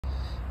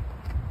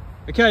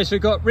Okay, so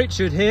we've got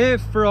Richard here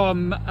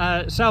from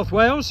South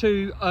Wales,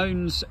 who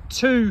owns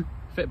 2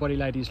 Fit Body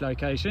Ladies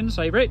locations.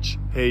 Hey Rich.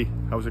 Hey,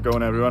 how's it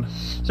going everyone?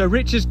 So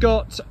Rich has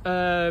got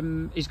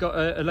he's got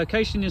a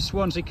location in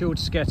Swansea called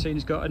Sketting.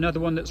 He's got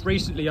another one that's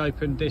recently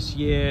opened this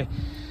year,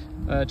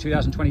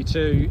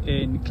 2022,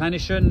 in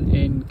Clannishan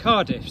in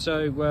Cardiff.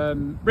 So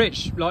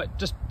Rich, like,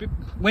 just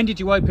when did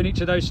you open each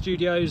of those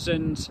studios,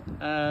 and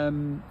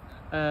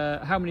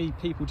how many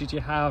people did you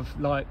have,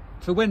 like,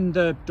 for when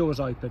the doors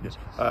opened?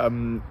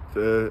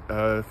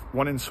 The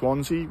one in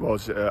Swansea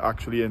was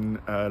actually in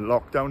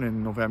lockdown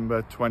in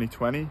November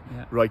 2020,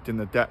 right in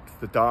the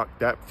dark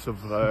depths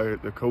of the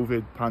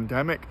COVID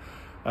pandemic.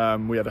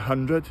 We had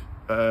 100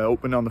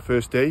 open on the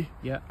first day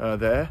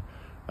there.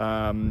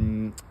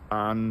 And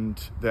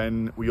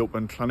then we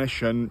opened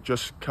Clannishan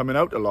just coming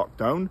out of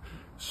lockdown.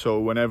 So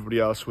when everybody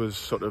else was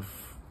sort of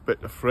a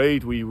bit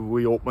afraid,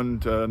 we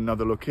opened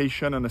another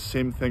location, and the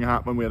same thing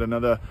happened. We had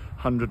another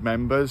 100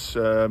 members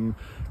by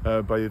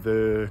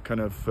the kind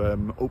of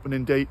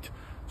opening date.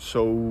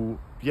 So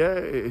yeah,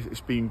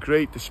 it's been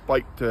great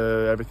despite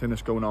everything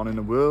that's going on in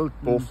the world.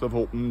 Both have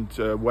opened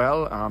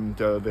well, and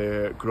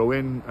they're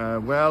growing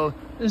well.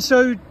 And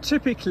so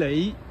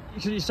typically,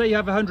 you say you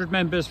have 100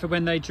 members for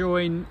when they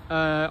join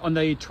on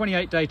the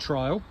 28-day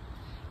trial,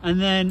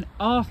 and then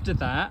after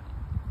that,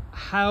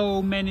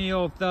 how many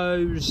of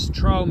those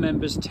trial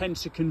members tend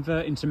to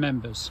convert into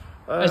members,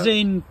 as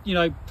in, you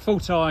know,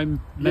 full-time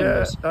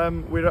members?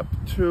 We're up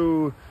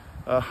to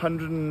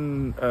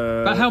 100.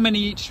 But how many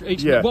each?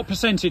 What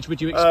percentage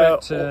would you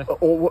expect?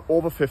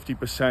 Over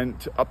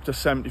 50%, up to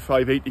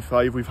 75,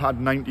 85. We've had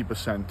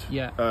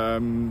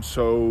 90%.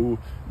 So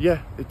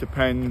yeah, it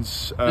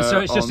depends. And so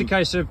it's just a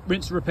case of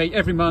rinse and repeat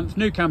every month,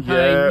 new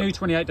campaign, new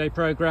 28-day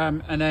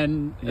program, and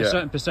then a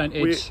certain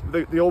percentage.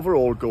 The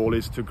overall goal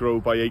is to grow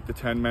by 8 to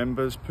 10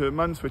 members per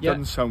month, which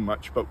doesn't sound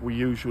much, but we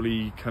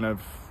usually kind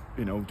of,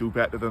 you know, do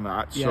better than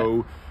that.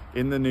 So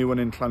in the new one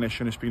in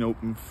Clannishan, it's been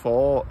open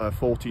for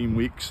 14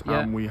 weeks,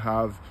 and we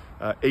have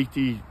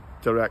 80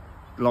 direct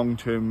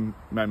long-term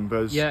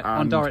members, and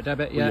on direct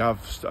debit. We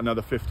have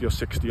another 50 or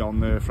 60 on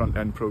the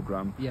front-end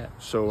program.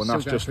 So, and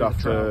that's just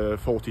after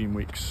 14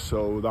 weeks.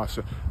 So that's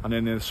and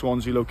then in the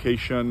Swansea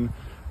location,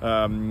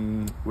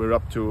 we're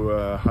up to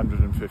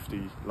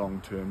 150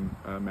 long-term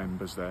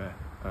members there,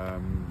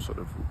 sort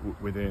of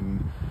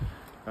within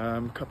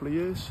a couple of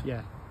years.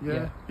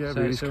 So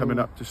really, it's coming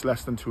up just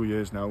less than 2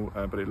 years now,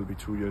 but it'll be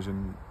 2 years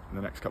in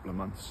the next couple of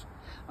months.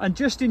 And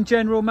just in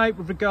general, mate,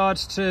 with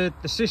regards to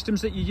the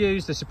systems that you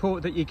use, the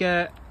support that you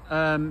get,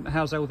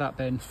 how's all that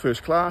been?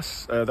 First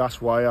class.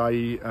 That's why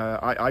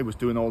I was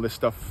doing all this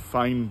stuff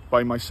fine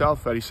by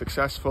myself, very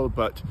successful,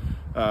 but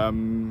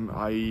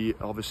I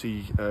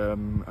obviously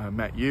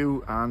met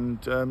you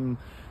and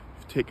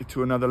take it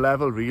to another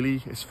level.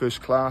 Really, it's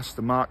first class.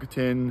 The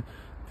marketing,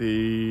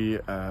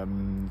 the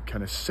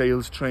kind of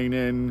sales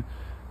training,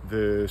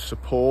 the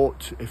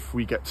support if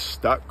we get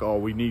stuck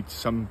or we need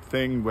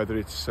something, whether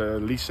it's a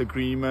lease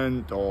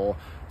agreement or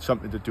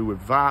something to do with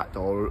VAT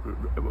or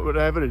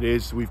whatever it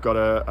is. We've got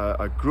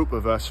a group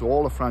of us,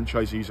 all the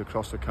franchisees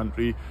across the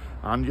country,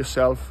 and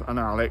yourself and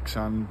Alex,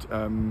 and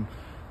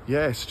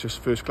yeah, it's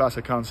just first class.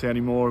 I can't say any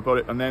more about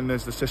it. And then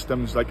there's the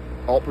systems, like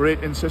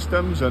operating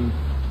systems, and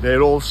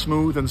they're all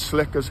smooth and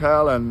slick as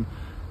hell, and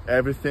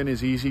everything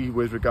is easy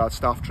with regard to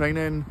staff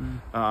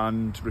training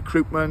and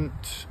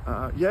recruitment.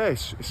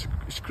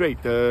 It's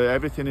great.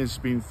 Everything has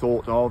been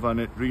thought of, and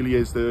it really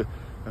is the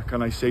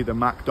can I say the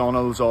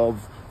McDonald's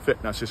of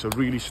fitness. It's a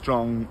really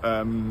strong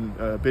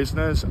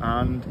business,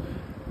 and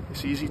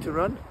it's easy to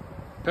run.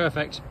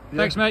 Perfect.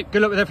 Thanks, mate.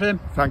 Good luck with everything.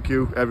 Thank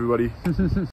you, everybody.